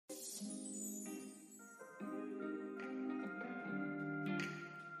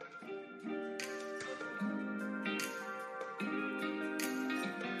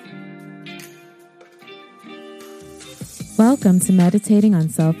Welcome to Meditating on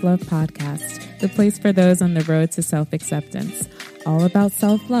Self-Love Podcast, the place for those on the road to self-acceptance, all about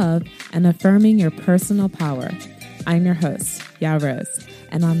self-love and affirming your personal power. I'm your host, Ya Rose,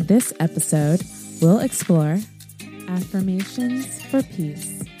 and on this episode, we'll explore affirmations for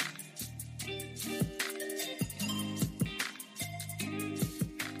peace.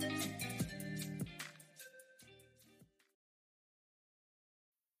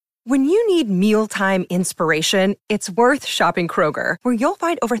 When you need mealtime inspiration, it's worth shopping Kroger, where you'll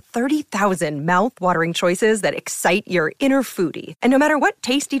find over 30,000 mouth-watering choices that excite your inner foodie. And no matter what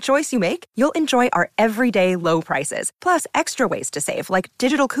tasty choice you make, you'll enjoy our everyday low prices, plus extra ways to save, like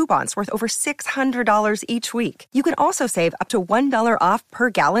digital coupons worth over $600 each week. You can also save up to $1 off per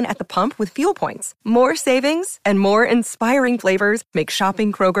gallon at the pump with fuel points. More savings and more inspiring flavors make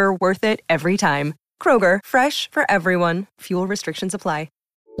shopping Kroger worth it every time. Kroger, fresh for everyone. Fuel restrictions apply.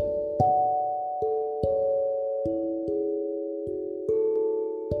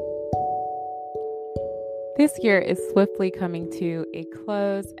 This year is swiftly coming to a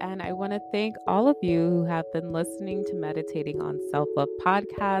close, and I want to thank all of you who have been listening to Meditating on Self-Love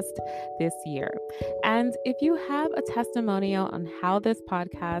podcast this year. And if you have a testimonial on how this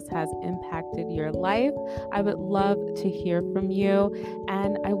podcast has impacted your life, I would love to hear from you.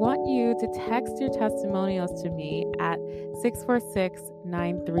 And I want you to text your testimonials to me at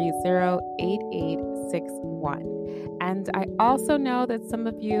 646-930-8861. And I also know that some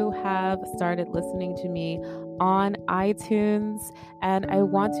of you have started listening to me on iTunes, and I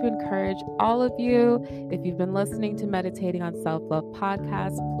want to encourage all of you, if you've been listening to Meditating on Self-Love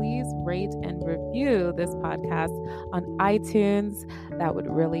podcast, please rate and review this podcast on iTunes. That would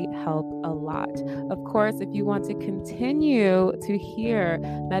really help a lot. Of course, if you want to continue to hear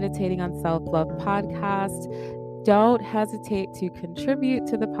Meditating on Self-Love podcast, don't hesitate to contribute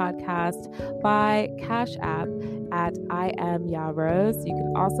to the podcast by Cash App at I Am Ya Rose. You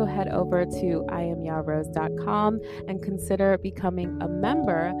can also head over to IamYaRose.com and consider becoming a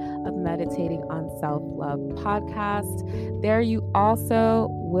member of Meditating on Self-Love podcast. There you also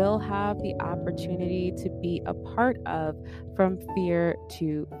will have the opportunity to be a part of From Fear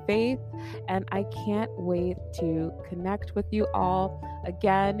to Faith, and I can't wait to connect with you all.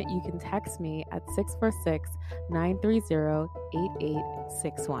 Again, you can text me at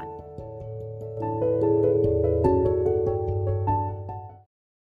 646-930-8861.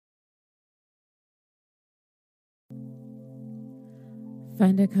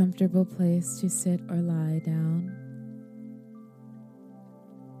 Find a comfortable place to sit or lie down.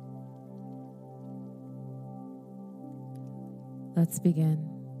 Let's begin.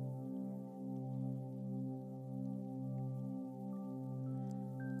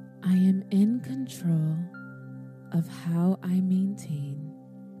 I am in control of how I maintain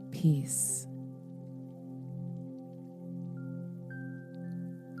peace.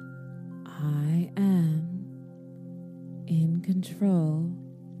 I am in control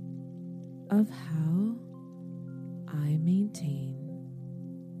of how I maintain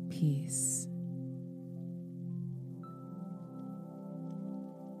peace.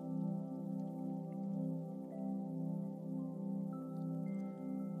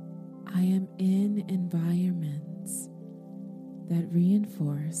 I am in environments that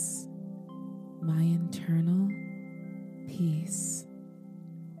reinforce my internal peace.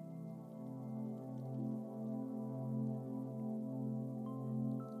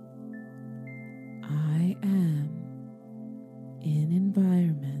 I am in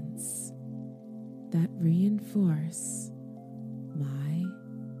environments that reinforce my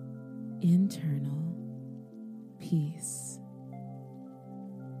internal peace.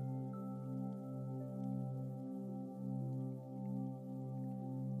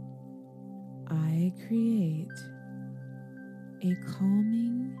 I create a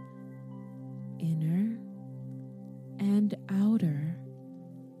calming inner and outer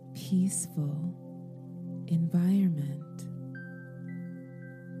peaceful environment.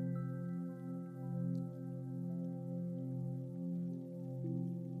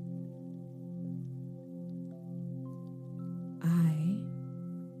 I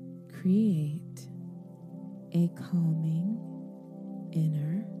create a calming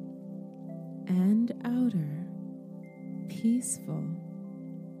inner and outer peaceful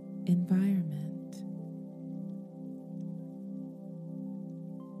environment.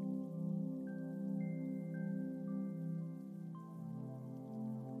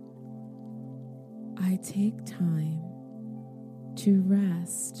 I take time to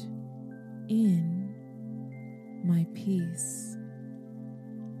rest in my peace.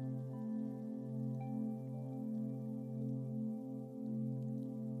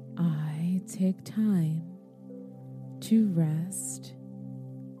 I take time to rest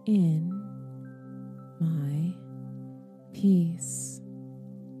in my peace.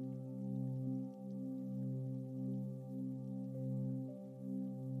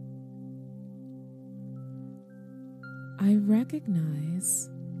 I recognize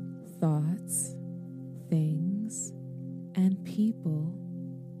thoughts, things, and people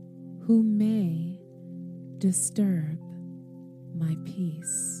who may disturb my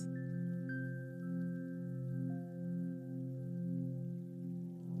peace.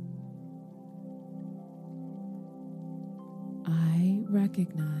 I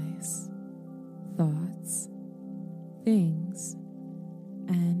recognize thoughts, things,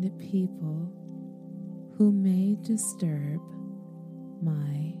 and people who may disturb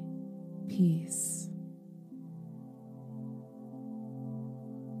my peace.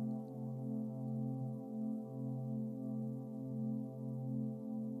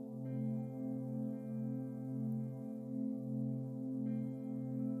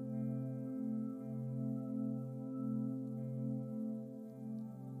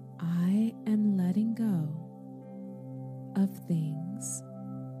 I am letting go of things,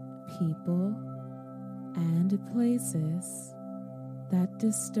 people, and places that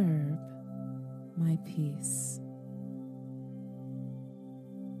disturb my peace.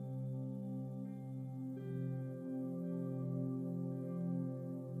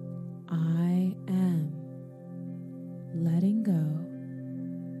 I am letting go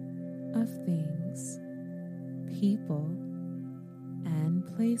of things, people, and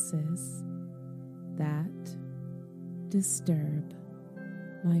places that disturb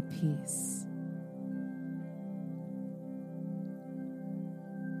my peace.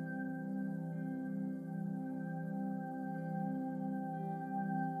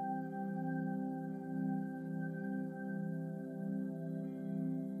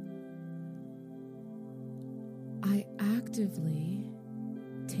 I actively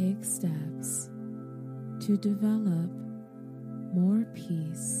take steps to develop more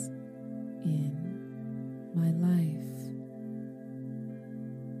peace in my life.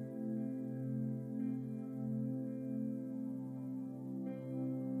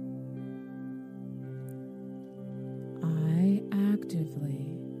 I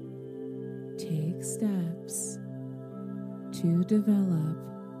actively take steps to develop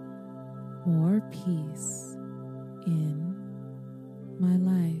more peace in my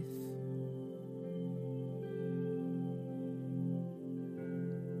life.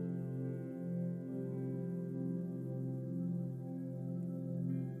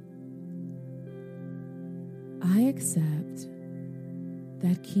 I accept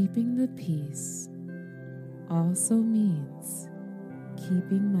that keeping the peace also means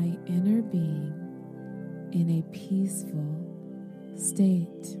keeping my inner being in a peaceful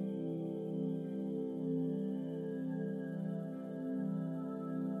state.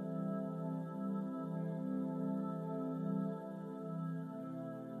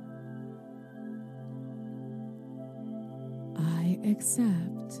 I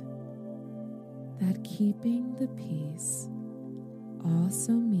accept that keeping the peace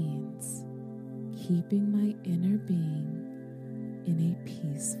also means keeping my inner being in a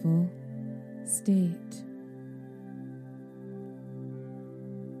peaceful state.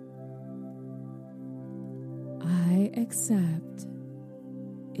 I accept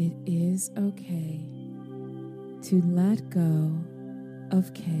it is okay to let go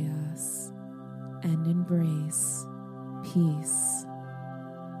of chaos and embrace peace.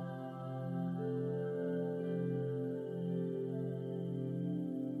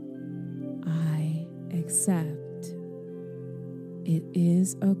 I accept it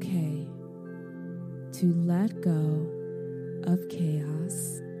is okay to let go of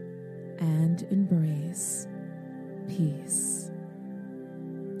chaos and embrace peace.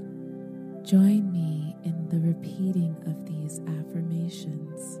 Join me in the repeating of these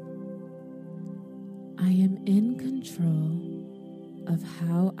affirmations. I am in control of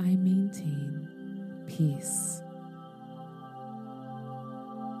how I maintain peace.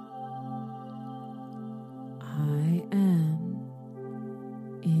 I am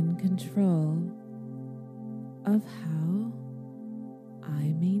in control of how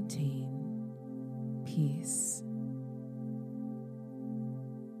I maintain peace.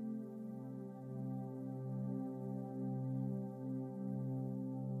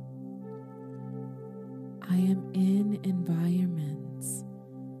 I am in environments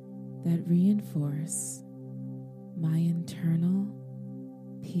that reinforce my internal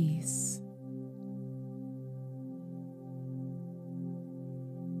peace.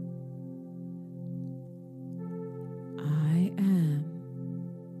 I am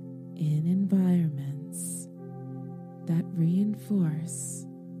in environments reinforce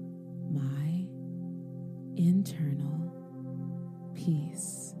my internal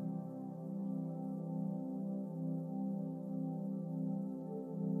peace.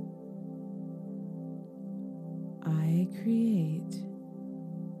 I create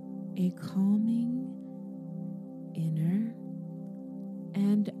a calming inner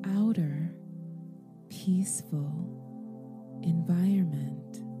and outer peaceful environment.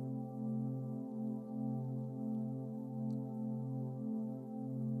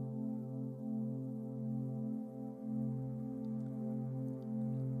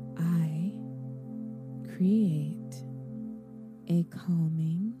 I create a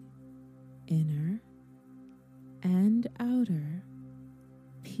calming inner and outer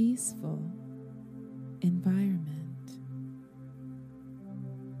peaceful environment.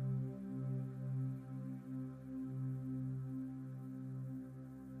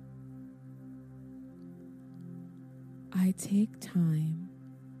 I take time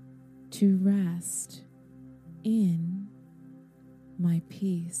to rest in my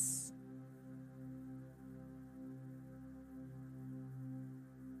peace.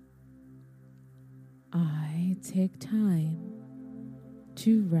 I take time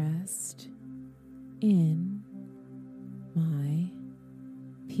to rest in my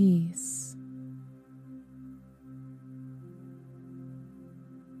peace.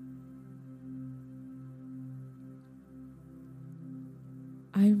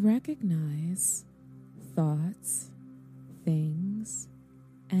 I recognize thoughts, things,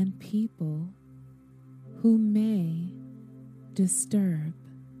 and people who may disturb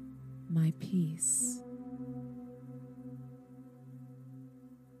my peace.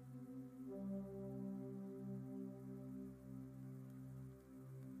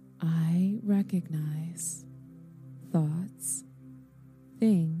 I recognize thoughts,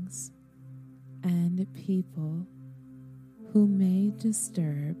 things, and people who may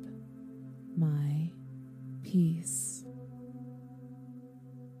disturb my peace.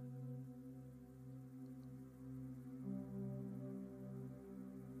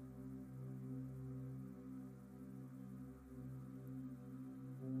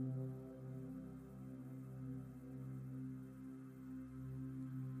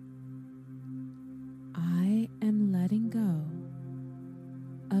 I am letting go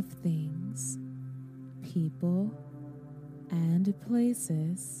of things, people, and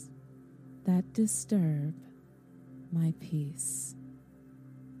places that disturb my peace.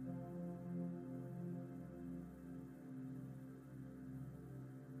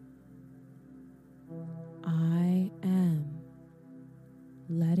 I am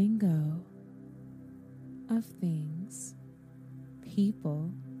letting go of things,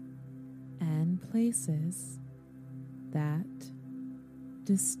 people, and places that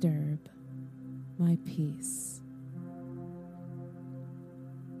disturb my peace.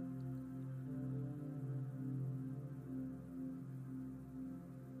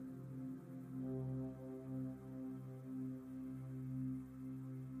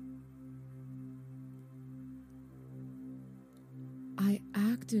 I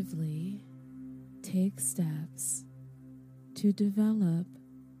actively take steps to develop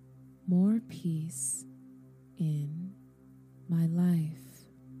more peace in my life.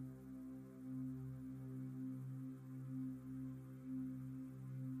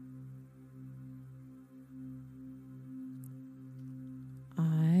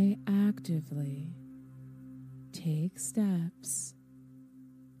 I actively take steps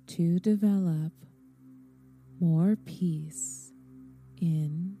to develop more peace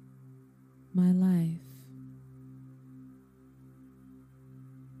in my life.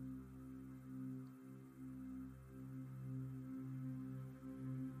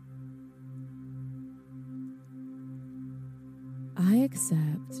 I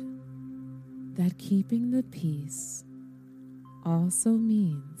accept that keeping the peace also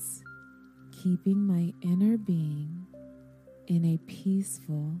means keeping my inner being in a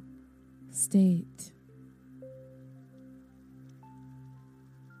peaceful state.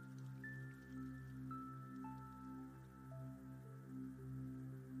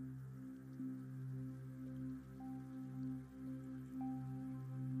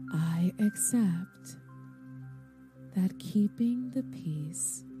 I accept that keeping the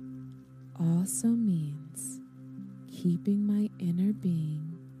peace also means keeping my inner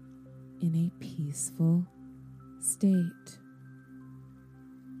being in a peaceful state.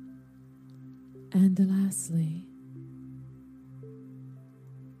 And lastly,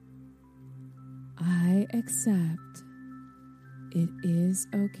 I accept it is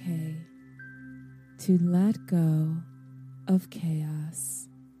okay to let go of chaos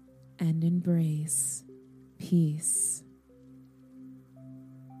and embrace peace.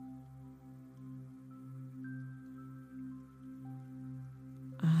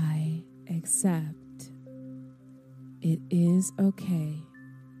 Accept it is okay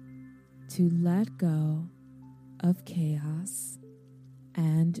to let go of chaos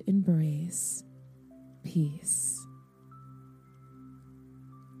and embrace peace.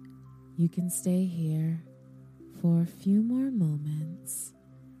 You can stay here for a few more moments,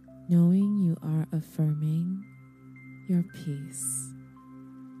 knowing you are affirming your peace.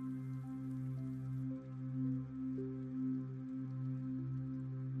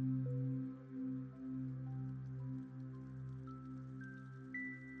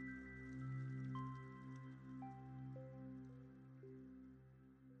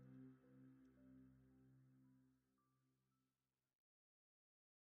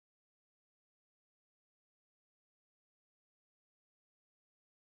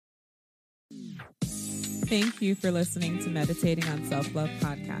 Thank you for listening to Meditating on Self-Love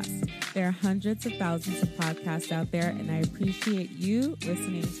podcast. There are hundreds of thousands of podcasts out there, and I appreciate you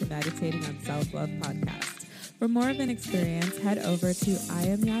listening to Meditating on Self-Love podcast. For more of an experience, head over to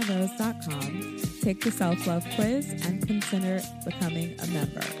IamYaRose.com, take the self-love quiz, and consider becoming a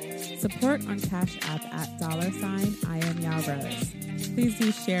member. Support on Cash App at $IamYaRose. Please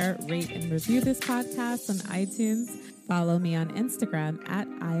do share, rate, and review this podcast on iTunes. Follow me on Instagram at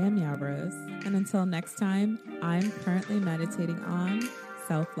IamYaRose. And until next time, I'm currently meditating on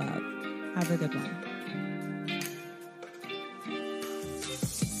self-love. Have a good one.